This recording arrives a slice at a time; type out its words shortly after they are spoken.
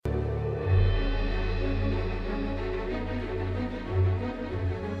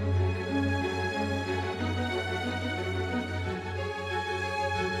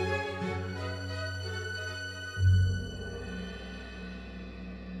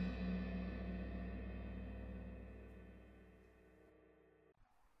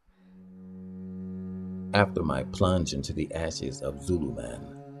After my plunge into the ashes of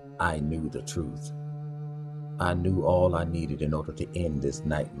Zuluman, I knew the truth. I knew all I needed in order to end this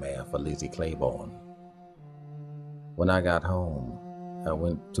nightmare for Lizzie Claiborne. When I got home, I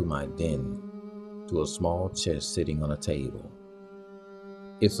went to my den, to a small chest sitting on a table.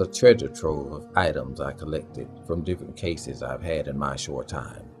 It's a treasure trove of items I collected from different cases I've had in my short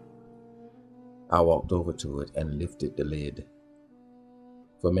time. I walked over to it and lifted the lid.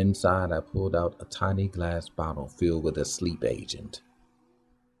 From inside, I pulled out a tiny glass bottle filled with a sleep agent.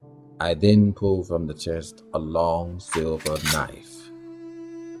 I then pulled from the chest a long silver knife.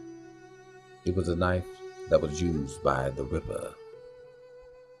 It was a knife that was used by the Ripper.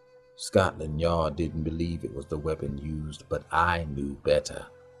 Scotland Yard didn't believe it was the weapon used, but I knew better.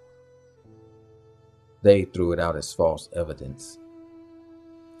 They threw it out as false evidence.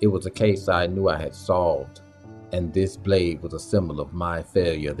 It was a case I knew I had solved, and this blade was a symbol of my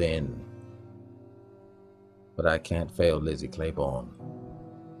failure then. But I can't fail Lizzie Claiborne.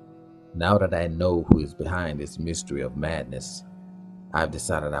 Now that I know who is behind this mystery of madness, I've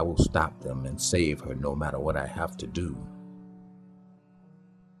decided I will stop them and save her no matter what I have to do.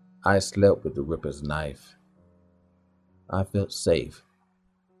 I slept with the Ripper's knife. I felt safe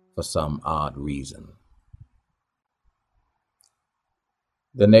for some odd reason.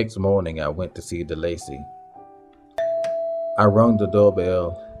 The next morning, I went to see DeLacy. I rung the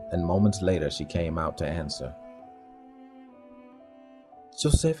doorbell, and moments later, she came out to answer.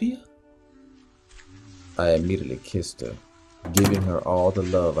 "Josephia?" I immediately kissed her, giving her all the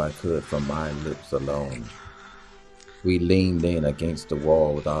love I could from my lips alone. We leaned in against the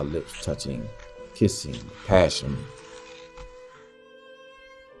wall with our lips touching, kissing, passion.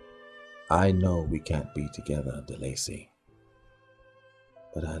 "I know we can't be together, DeLacy,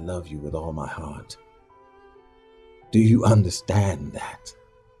 but I love you with all my heart. Do you understand that?"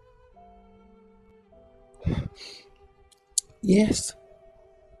 "Yes."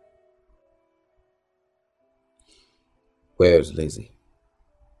 "Where's Lizzie?"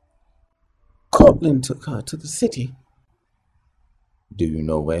 "Cortland took her to the city." "Do you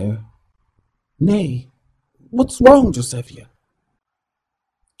know where?" "Nay. What's wrong, Josephia?"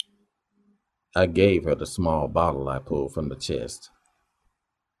 I gave her the small bottle I pulled from the chest.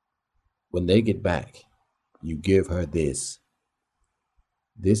 "When they get back, you give her this.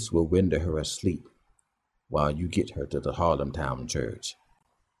 This will render her asleep while you get her to the Harlemtown church."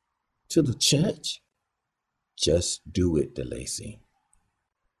 "To the church?" "Just do it, DeLacy."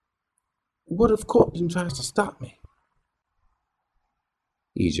 "What if Cortland tries to stop me?"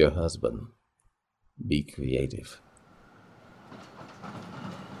 "He's your husband. Be creative."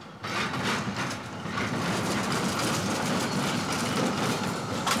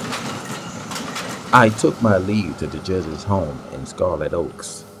 I took my leave to the judge's home in Scarlet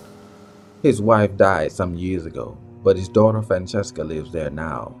Oaks. His wife died some years ago, but his daughter Francesca lives there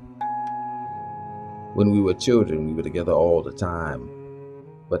now. When we were children, we were together all the time,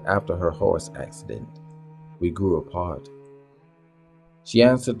 but after her horse accident, we grew apart. She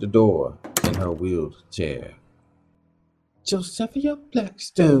answered the door in her wheeled chair. "Josephia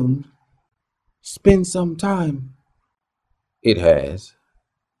Blackstone. It's been some time." "It has.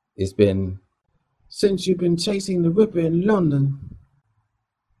 It's been since you've been chasing the Ripper in London."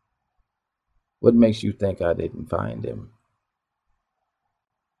 "What makes you think I didn't find him?"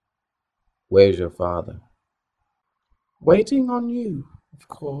 "Where's your father?" "Waiting on you, of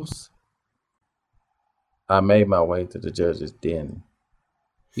course." I made my way to the judge's den.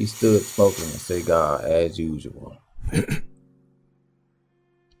 He stood smoking a cigar as usual.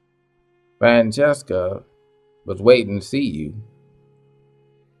 "Francesca was waiting to see you.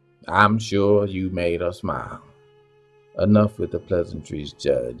 I'm sure you made her smile. Enough with the pleasantries,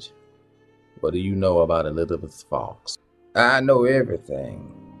 Judge. What do you know about Elizabeth Fox?" "I know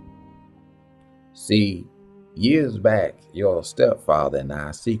everything. See, years back, your stepfather and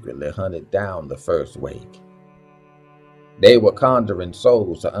I secretly hunted down the First Wake. They were conjuring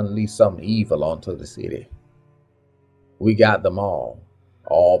souls to unleash some evil onto the city. We got them all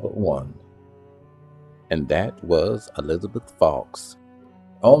but one. And that was Elizabeth Fox.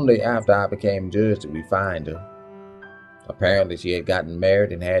 Only after I became judge did we find her. Apparently she had gotten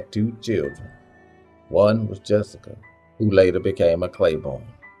married and had 2 children. One was Jessica, who later became a Claiborne,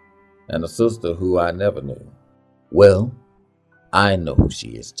 and a sister who I never knew. Well, I know who she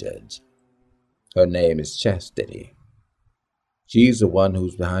is, Judge. Her name is Chastity. She's the one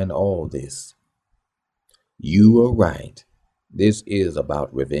who's behind all this. You are right. This is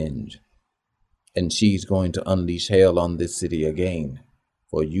about revenge. And she's going to unleash hell on this city again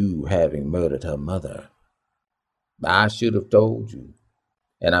for you having murdered her mother. I should have told you,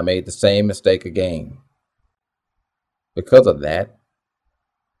 and I made the same mistake again. Because of that,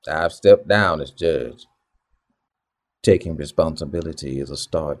 I've stepped down as judge. Taking responsibility is a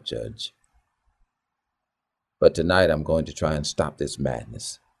start, Judge. But tonight I'm going to try and stop this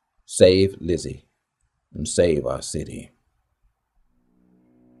madness, save Lizzie, and save our city.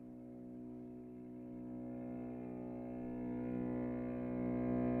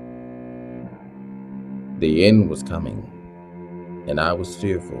 The end was coming, and I was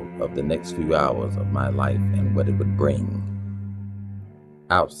fearful of the next few hours of my life and what it would bring.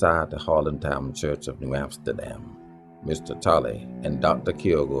 Outside the Harlemtown Church of New Amsterdam, Mr. Tolley and Dr.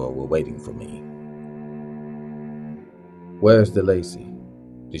 Kilgore were waiting for me. Where's DeLacy?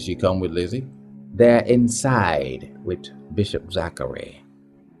 Did she come with Lizzie? They're inside with Bishop Zachary.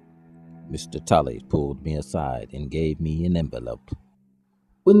 Mr. Tolley pulled me aside and gave me an envelope.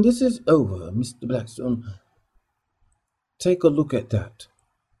 When this is over, Mr. Blackstone, take a look at that.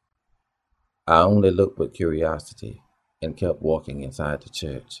 I only looked with curiosity and kept walking inside the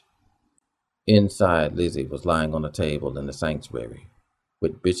church. Inside, Lizzie was lying on a table in the sanctuary,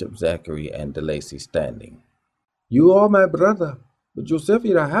 with Bishop Zachary and DeLacy standing. You are my brother, but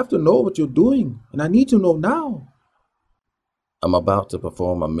Josephine, I have to know what you're doing, and I need to know now. I'm about to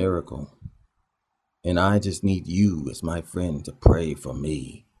perform a miracle, and I just need you as my friend to pray for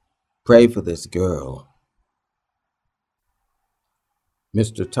me. Pray for this girl.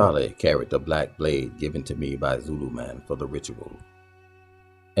 Mr. Tolley carried the black blade given to me by Zulu Man for the ritual,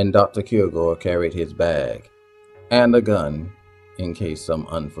 and Dr. Kilgore carried his bag and a gun in case some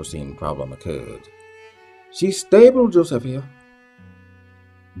unforeseen problem occurred. She's stable, Josephia.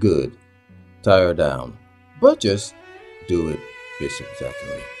 Good. Tie her down. But just do it, Bishop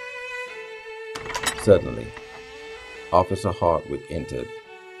Zachary. Suddenly, Officer Hardwick entered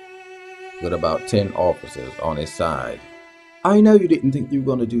with about 10 officers on his side. I know you didn't think you were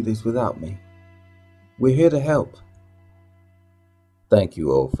going to do this without me. We're here to help. Thank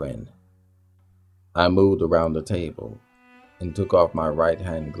you, old friend. I moved around the table and took off my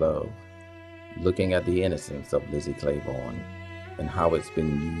right-hand glove, looking at the innocence of Lizzie Claiborne and how it's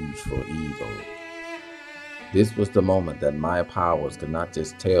been used for evil. This was the moment that my powers could not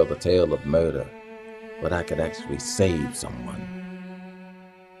just tell the tale of murder, but I could actually save someone.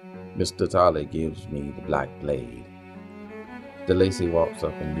 Mr. Tolley gives me the black blade. DeLacy walks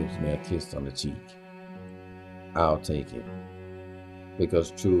up and gives me a kiss on the cheek. I'll take it,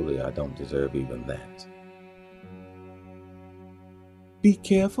 because truly I don't deserve even that. Be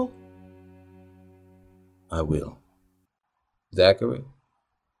careful. I will. Zachary,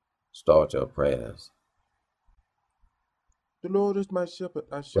 start your prayers. The Lord is my shepherd,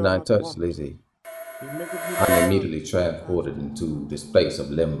 I shall When I not touch want. Lizzie, He maketh me I'm immediately transported into this place of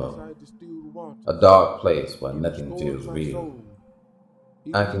limbo, a dark place where nothing feels real.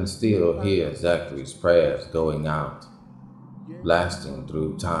 I can still hear Zachary's prayers going out, blasting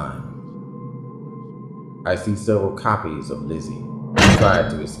through time. I see several copies of Lizzie who tried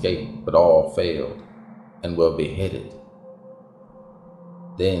to escape but all failed and were beheaded.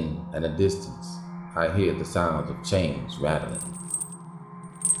 Then, at a distance, I hear the sounds of chains rattling.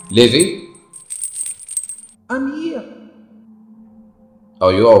 Lizzie? I'm here.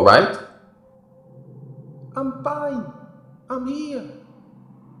 Are you all right? I'm fine. I'm here.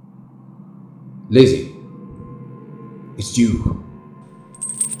 Lizzie, it's you.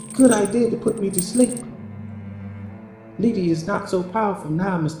 Good idea to put me to sleep. Lizzie is not so powerful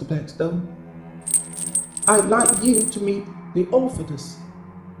now, Mr. Blackstone. I'd like you to meet the orphaness.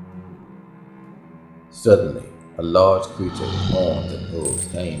 Suddenly, a large creature with horns and hooves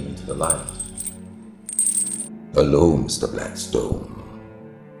came into the light. Hello, Mr. Blackstone.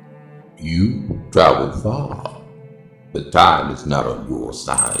 You traveled far, but time is not on your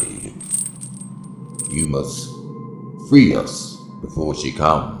side. You must free us before she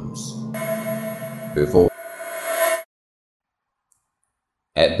comes.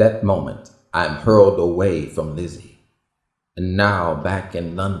 At that moment, I'm hurled away from Lizzie, and now back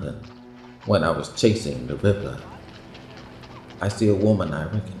in London, when I was chasing the Riddler. I see a woman I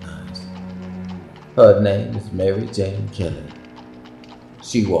recognize. Her name is Mary Jane Kelly.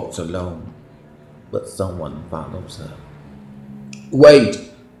 She walks alone, but someone follows her. Wait!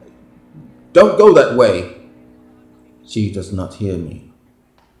 Don't go that way! She does not hear me.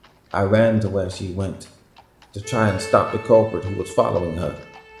 I ran to where she went to try and stop the culprit who was following her.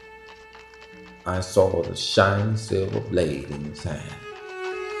 I saw the shiny silver blade in his hand.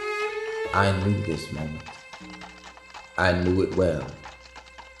 I knew this moment. I knew it well.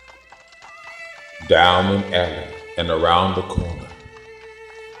 Down an alley and around the corner,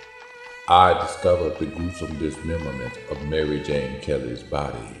 I discovered the gruesome dismemberment of Mary Jane Kelly's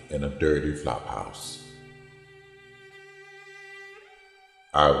body in a dirty flop house.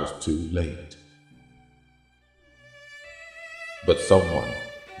 I was too late. But someone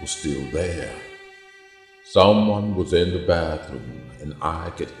was still there. Someone was in the bathroom, and I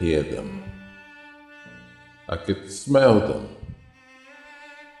could hear them. I could smell them.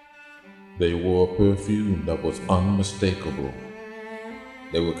 They wore a perfume that was unmistakable.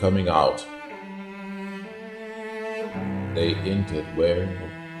 They were coming out. They entered wearing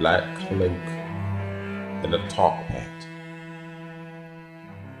a black cloak and a top hat.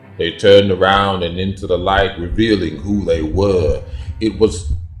 They turned around and into the light, revealing who they were. It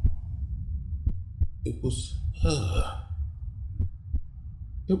was her.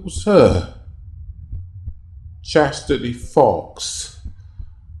 It was her. Chastity Fox.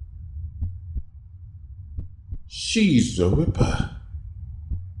 She's the Ripper.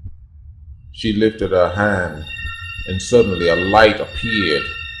 She lifted her hand, and suddenly a light appeared,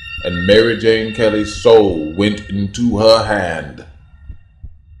 and Mary Jane Kelly's soul went into her hand.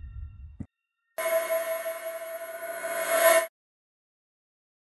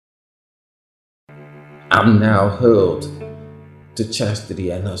 I'm now hurled to Chastity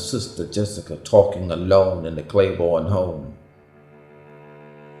and her sister Jessica talking alone in the Claiborne home.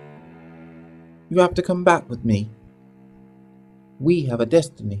 You have to come back with me. We have a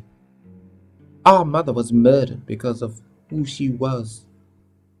destiny. Our mother was murdered because of who she was,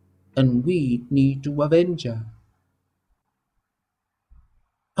 and we need to avenge her.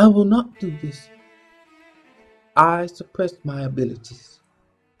 I will not do this. I suppressed my abilities.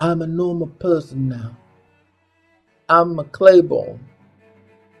 I'm a normal person now. I'm a Claiborne.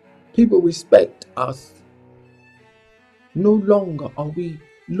 People respect us. No longer are we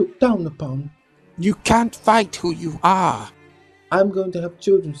looked down upon. You can't fight who you are. I'm going to have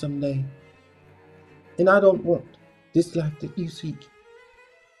children someday. And I don't want this life that you seek.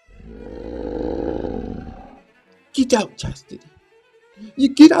 Get out, Chastity. You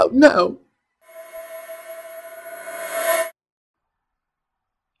get out now.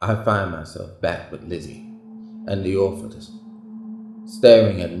 I find myself back with Lizzie and the orphaness,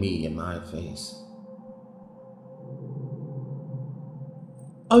 staring at me in my face.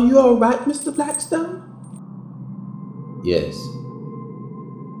 Are you all right, Mr. Blackstone? Yes.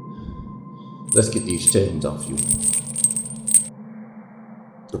 Let's get these chains off you.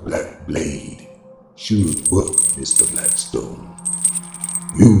 The Black Blade should work, Mr. Blackstone.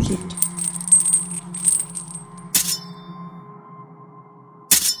 Use it.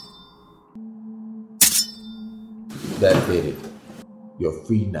 That did it. You're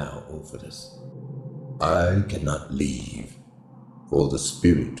free now, Orphanus. I cannot leave for the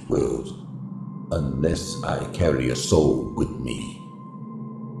spirit world unless I carry a soul with me.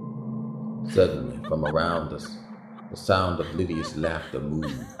 Suddenly, from around us, the sound of Lydia's laughter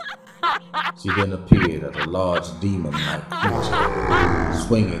moved. She then appeared as a large demon-like creature,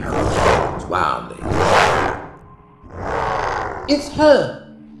 swinging her arms wildly. It's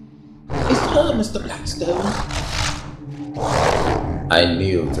her! It's her, Mr. Blackstone! I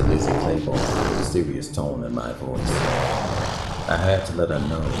kneeled to Lizzie Claiborne with a serious tone in my voice. I had to let her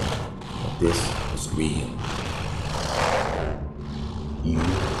know that this was real. You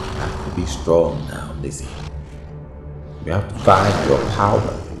have to be strong now, Lizzie. You have to find your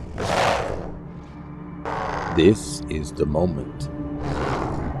power. This is the moment.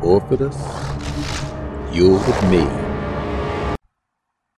 Orphanus, you're with me.